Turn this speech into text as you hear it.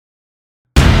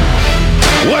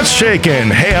What's shaking?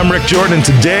 Hey, I'm Rick Jordan.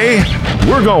 Today,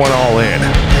 we're going all in.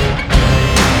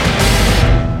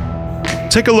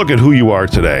 Take a look at who you are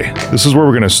today. This is where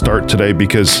we're going to start today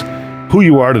because who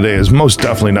you are today is most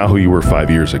definitely not who you were 5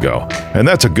 years ago. And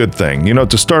that's a good thing. You know,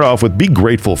 to start off with, be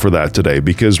grateful for that today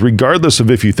because regardless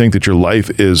of if you think that your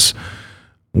life is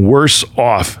worse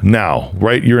off now,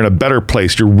 right? You're in a better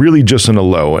place. You're really just in a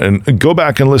low. And go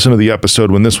back and listen to the episode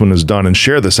when this one is done and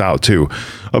share this out too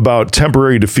about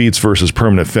temporary defeats versus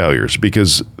permanent failures,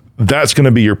 because that's going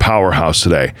to be your powerhouse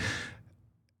today.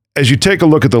 As you take a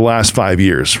look at the last 5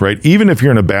 years, right? Even if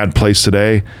you're in a bad place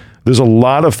today, there's a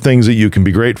lot of things that you can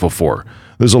be grateful for.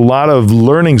 There's a lot of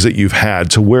learnings that you've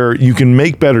had to where you can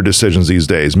make better decisions these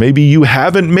days. Maybe you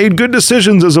haven't made good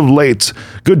decisions as of late,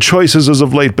 good choices as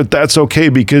of late, but that's okay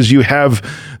because you have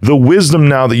the wisdom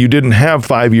now that you didn't have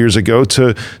 5 years ago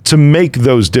to make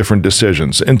those different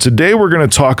decisions. And today we're going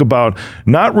to talk about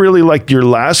not really like your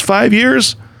last 5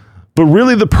 years, but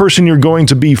really the person you're going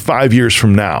to be 5 years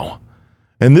from now.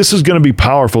 And this is going to be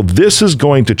powerful. This is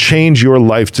going to change your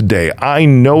life today. I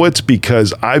know it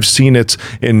because I've seen it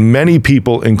in many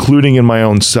people, including in my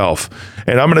own self.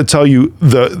 And I'm going to tell you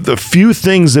the few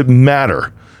things that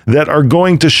matter that are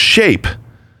going to shape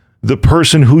the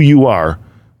person who you are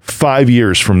 5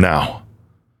 years from now.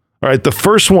 All right, the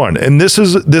first one, and this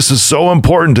is so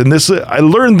important, and I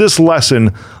learned this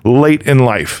lesson late in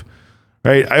life.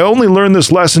 Right? I only learned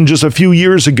this lesson just a few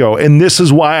years ago, and this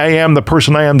is why I am the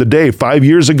person I am today. 5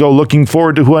 years ago, looking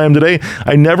forward to who I am today,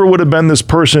 I never would have been this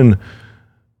person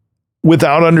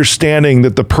without understanding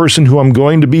that the person who I'm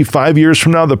going to be 5 years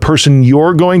from now, the person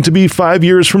you're going to be 5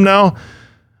 years from now,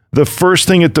 the first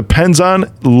thing it depends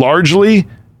on largely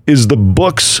is the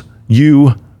books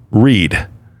you read.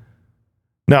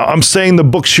 Now, I'm saying the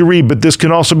books you read, but this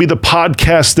can also be the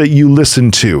podcast that you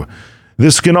listen to.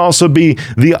 This can also be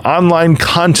the online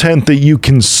content that you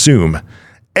consume.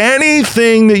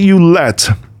 Anything that you let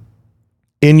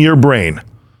in your brain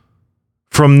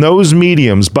from those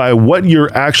mediums by what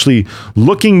you're actually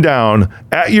looking down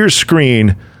at your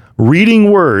screen,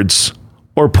 reading words,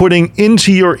 or putting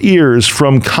into your ears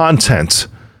from content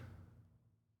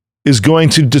is going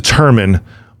to determine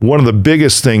one of the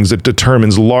biggest things that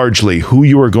determines largely who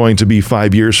you are going to be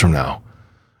 5 years from now.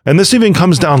 And this even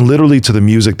comes down literally to the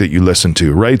music that you listen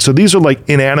to, right? So these are like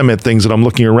inanimate things that I'm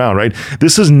looking around, right?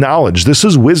 This is knowledge. This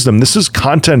is wisdom. This is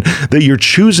content that you're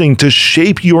choosing to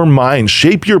shape your mind,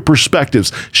 shape your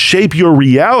perspectives, shape your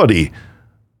reality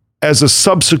as a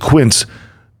subsequent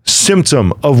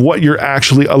symptom of what you're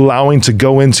actually allowing to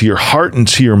go into your heart,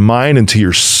 into your mind, into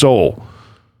your soul.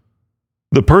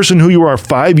 The person who you are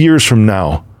 5 years from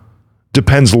now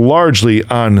depends largely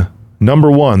on, number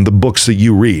one, the books that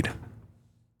you read.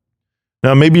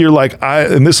 Now, maybe you're like,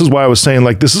 and this is why I was saying,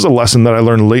 like, this is a lesson that I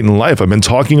learned late in life. I've been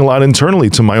talking a lot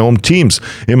internally to my own teams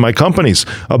in my companies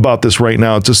about this right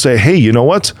now to say, hey, you know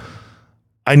what?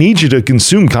 I need you to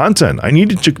consume content. I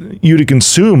need you to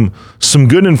consume some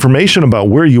good information about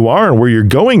where you are and where you're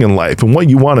going in life and what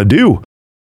you want to do.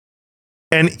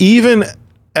 And even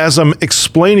as I'm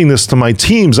explaining this to my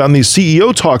teams on these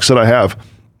CEO talks that I have,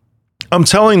 I'm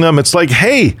telling them, it's like,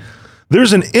 hey,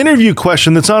 there's an interview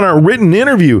question that's on our written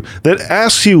interview that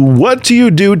asks you, what do you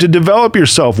do to develop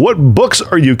yourself? What books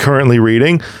are you currently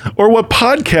reading? Or what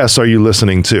podcasts are you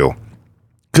listening to?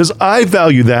 Because I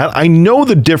value that. I know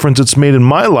the difference it's made in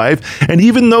my life. And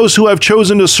even those who I've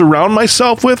chosen to surround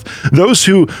myself with, those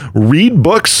who read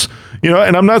books, you know,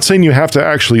 and I'm not saying you have to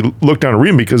actually look down and read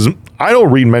them because I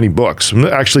don't read many books. I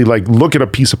actually like look at a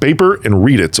piece of paper and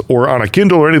read it, or on a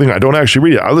Kindle or anything. I don't actually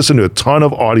read it. I listen to a ton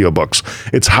of audiobooks.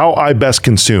 It's how I best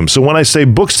consume. So when I say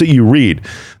books that you read,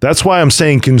 that's why I'm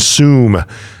saying consume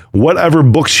whatever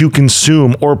books you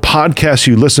consume or podcasts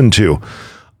you listen to.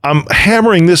 I'm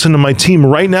hammering this into my team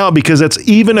right now because that's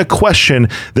even a question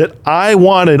that I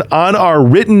wanted on our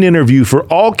written interview for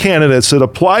all candidates that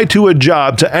apply to a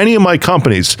job to any of my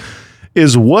companies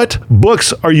is what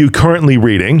books are you currently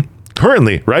reading?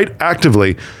 Currently, right?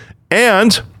 Actively.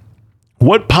 And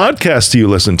what podcasts do you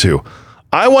listen to?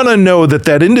 I want to know that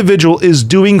that individual is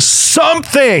doing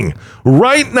something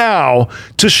right now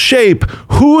to shape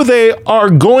who they are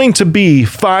going to be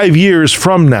 5 years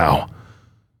from now.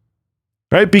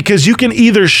 Right? Because you can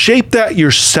either shape that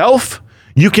yourself,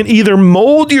 you can either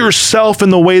mold yourself in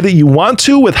the way that you want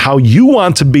to with how you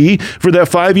want to be for that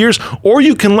 5 years, or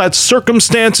you can let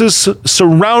circumstances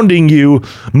surrounding you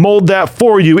mold that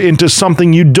for you into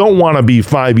something you don't want to be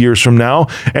 5 years from now.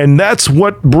 And that's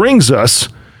what brings us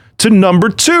to number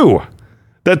 2.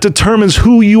 That determines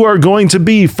who you are going to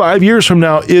be 5 years from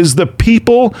now is the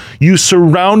people you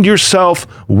surround yourself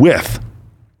with.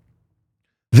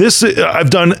 I've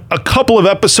done a couple of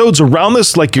episodes around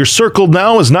this, like your circle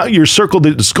now is not your circle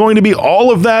that it's going to be, all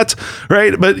of that,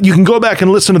 right? But you can go back and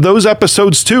listen to those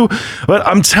episodes too. But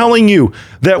I'm telling you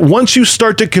that once you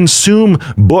start to consume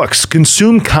books,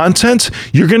 consume content,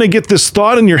 you're going to get this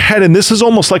thought in your head. And this is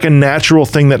almost like a natural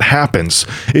thing that happens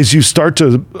is you start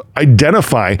to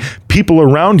identify people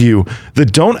around you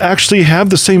that don't actually have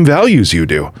the same values you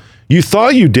do. You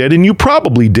thought you did, and you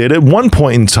probably did at one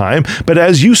point in time, but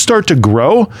as you start to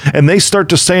grow and they start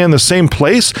to stay in the same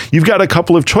place, you've got a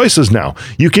couple of choices now.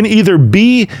 You can either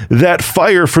be that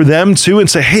fire for them too and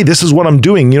say, hey, this is what I'm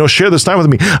doing, share this time with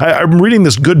me. I'm reading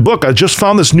this good book. I just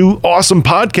found this new awesome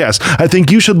podcast. I think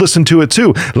you should listen to it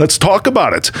too. Let's talk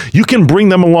about it. You can bring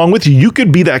them along with you. You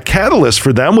could be that catalyst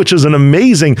for them, which is an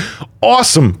amazing,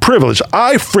 awesome privilege.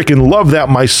 I freaking love that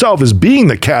myself, is being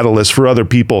the catalyst for other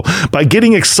people by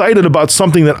getting excited about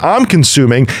something that I'm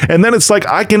consuming. And then it's like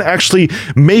I can actually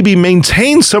maybe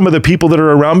maintain some of the people that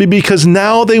are around me because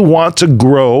now they want to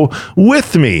grow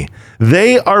with me.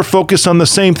 They are focused on the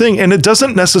same thing. And it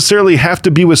doesn't necessarily have to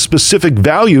be with specific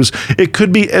values. It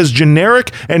could be as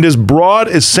generic and as broad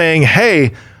as saying,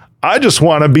 hey, I just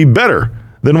want to be better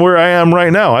than where I am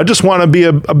right now. I just want to be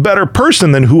a better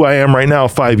person than who I am right now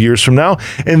 5 years from now.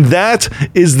 And that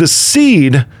is the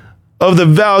seed of the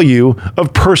value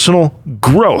of personal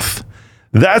growth.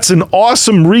 That's an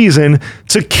awesome reason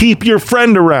to keep your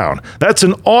friend around. That's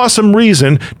an awesome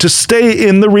reason to stay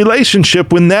in the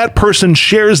relationship when that person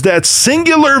shares that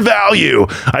singular value.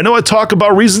 I know I talk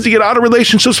about reasons to get out of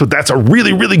relationships, but that's a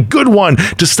really, really good one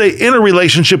to stay in a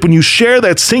relationship when you share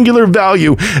that singular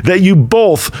value that you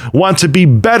both want to be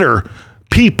better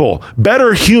people,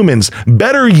 better humans,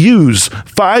 better yous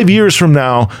 5 years from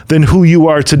now than who you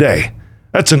are today.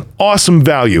 That's an awesome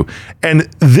value. And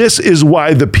this is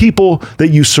why the people that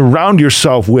you surround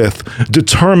yourself with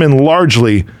determine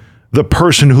largely the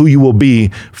person who you will be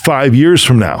 5 years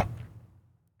from now.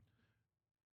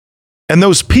 And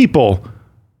those people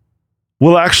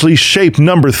will actually shape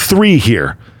number 3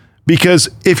 here. Because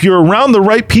if you're around the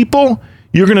right people,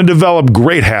 you're going to develop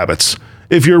great habits.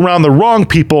 If you're around the wrong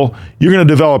people, you're going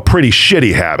to develop pretty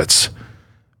shitty habits.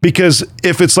 Because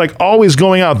if it's like always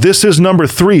going out, this is number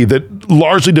 3 that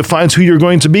largely defines who you're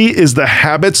going to be, is the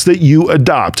habits that you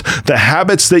adopt, the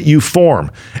habits that you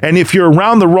form. And if you're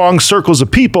around the wrong circles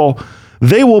of people,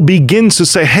 they will begin to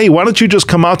say, hey, why don't you just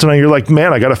come out tonight? You're like,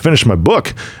 man, I got to finish my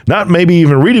book. Not maybe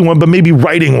even reading one, but maybe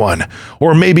writing one.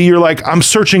 Or maybe you're like, I'm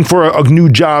searching for a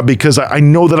new job because I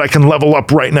know that I can level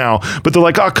up right now. But they're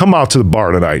like, oh, come out to the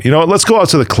bar tonight. You know what? Let's go out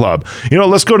to the club. You know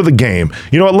what? Let's go to the game.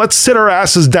 You know what? Let's sit our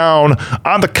asses down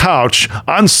on the couch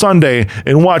on Sunday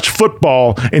and watch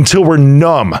football until we're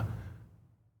numb.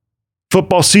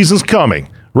 Football season's coming.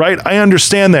 Right? I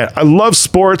understand that. I love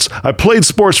sports. I played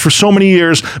sports for so many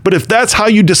years. But if that's how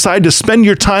you decide to spend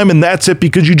your time and that's it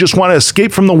because you just want to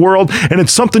escape from the world and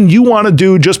it's something you want to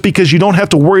do just because you don't have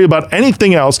to worry about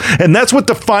anything else, and that's what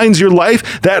defines your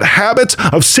life, that habit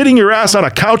of sitting your ass on a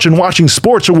couch and watching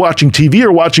sports or watching TV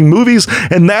or watching movies,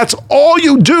 and that's all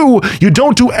you do, you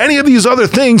don't do any of these other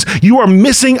things, you are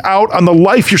missing out on the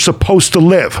life you're supposed to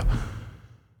live.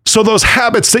 So those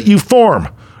habits that you form,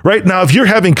 right now, if you're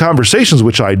having conversations,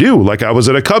 which I do, like I was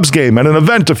at a Cubs game at an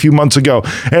event a few months ago,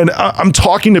 and I'm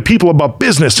talking to people about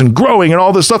business and growing and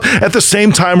all this stuff at the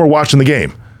same time we're watching the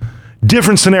game.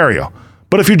 Different scenario.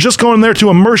 But if you're just going there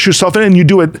to immerse yourself in it and you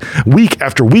do it week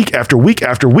after week after week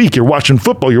after week, you're watching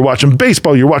football, you're watching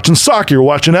baseball, you're watching soccer, you're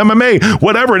watching MMA,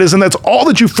 whatever it is, and that's all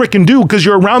that you freaking do because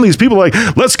you're around these people like,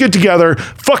 let's get together,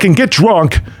 fucking get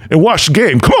drunk, and watch the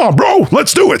game. Come on, bro,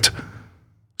 let's do it.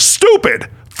 Stupid.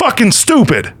 Fucking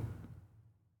stupid.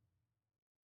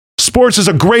 Sports is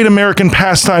a great American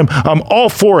pastime. I'm all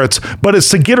for it, but it's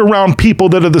to get around people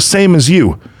that are the same as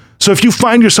you. So if you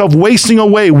find yourself wasting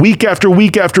away week after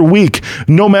week after week,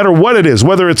 no matter what it is,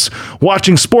 whether it's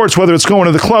watching sports, whether it's going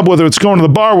to the club, whether it's going to the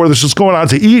bar, whether it's just going out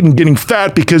to eat and getting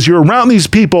fat because you're around these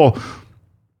people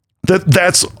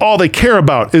that's all they care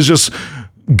about is just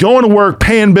going to work,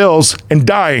 paying bills, and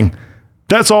dying.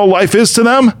 That's all life is to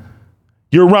them.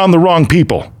 You're around the wrong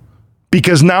people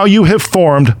because now you have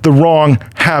formed the wrong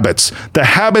habits. The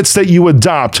habits that you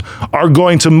adopt are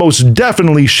going to most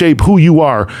definitely shape who you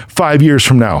are 5 years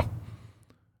from now.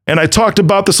 And I talked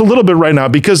about this a little bit right now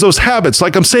because those habits,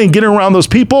 like I'm saying, getting around those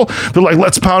people, they're like,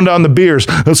 let's pound down the beers.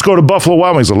 Let's go to Buffalo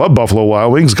Wild Wings. I love Buffalo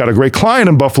Wild Wings. Got a great client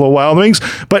in Buffalo Wild Wings.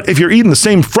 But if you're eating the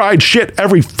same fried shit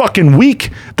every fucking week,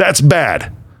 that's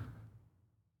bad.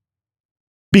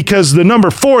 Because the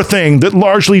number 4 thing that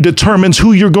largely determines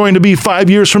who you're going to be 5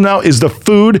 years from now is the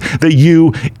food that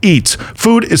you eat.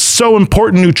 Food is so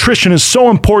important. Nutrition is so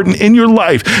important in your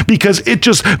life because it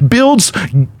just builds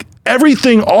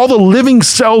everything, all the living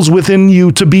cells within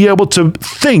you to be able to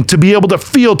think, to be able to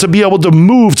feel, to be able to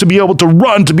move, to be able to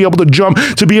run, to be able to jump,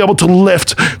 to be able to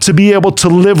lift, to be able to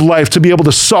live life, to be able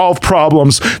to solve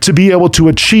problems, to be able to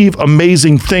achieve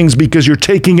amazing things because you're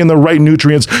taking in the right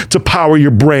nutrients to power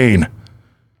your brain.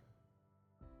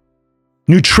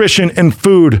 Nutrition and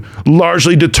food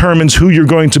largely determines who you're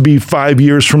going to be 5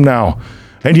 years from now.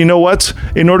 And you know what?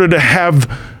 In order to have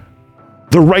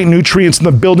the right nutrients and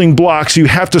the building blocks, you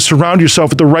have to surround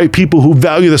yourself with the right people who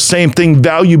value the same thing,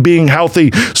 value being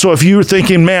healthy. So if you're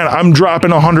thinking, man, I'm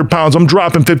dropping 100 pounds, I'm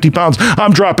dropping 50 pounds,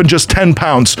 I'm dropping just 10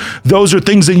 pounds, those are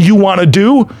things that you want to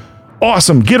do.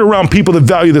 Awesome. Get around people that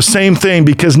value the same thing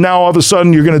because now all of a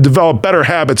sudden you're going to develop better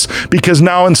habits because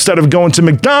now instead of going to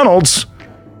McDonald's,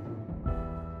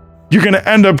 you're going to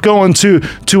end up going to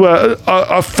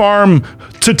a farm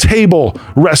to table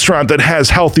restaurant that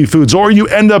has healthy foods, or you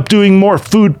end up doing more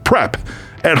food prep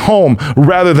at home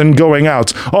rather than going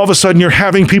out. All of a sudden, you're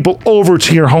having people over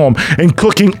to your home and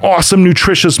cooking awesome,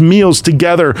 nutritious meals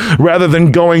together rather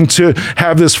than going to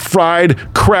have this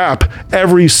fried crap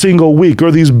every single week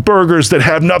or these burgers that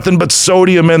have nothing but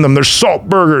sodium in them. They're salt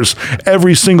burgers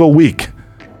every single week.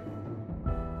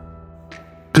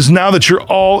 Because now that you're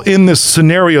all in this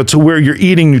scenario to where you're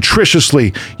eating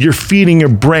nutritiously, you're feeding your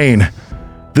brain,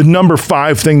 the number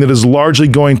 5 thing that is largely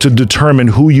going to determine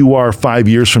who you are 5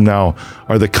 years from now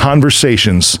are the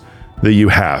conversations that you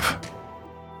have.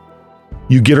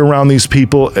 You get around these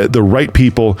people, the right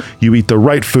people, you eat the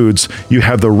right foods, you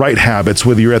have the right habits.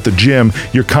 Whether you're at the gym,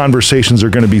 your conversations are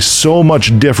going to be so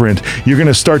much different. You're going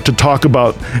to start to talk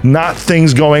about not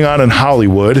things going on in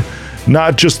Hollywood,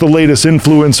 not just the latest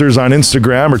influencers on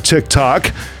Instagram or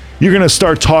TikTok. You're going to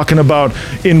start talking about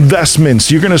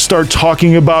investments. You're going to start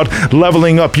talking about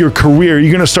leveling up your career.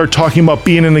 You're going to start talking about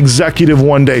being an executive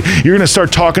one day. You're going to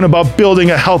start talking about building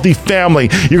a healthy family.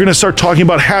 You're going to start talking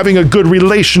about having a good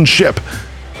relationship.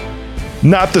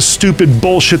 Not the stupid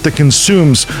bullshit that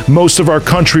consumes most of our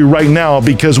country right now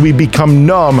because we become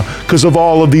numb because of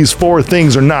all of these 4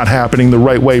 things are not happening the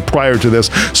right way prior to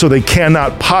this. So they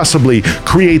cannot possibly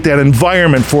create that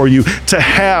environment for you to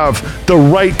have the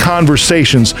right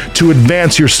conversations to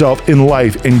advance yourself in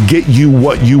life and get you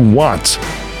what you want.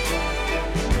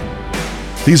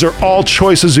 These are all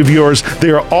choices of yours.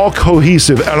 They are all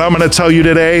cohesive. And I'm going to tell you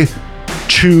today,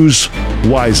 choose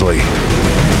wisely.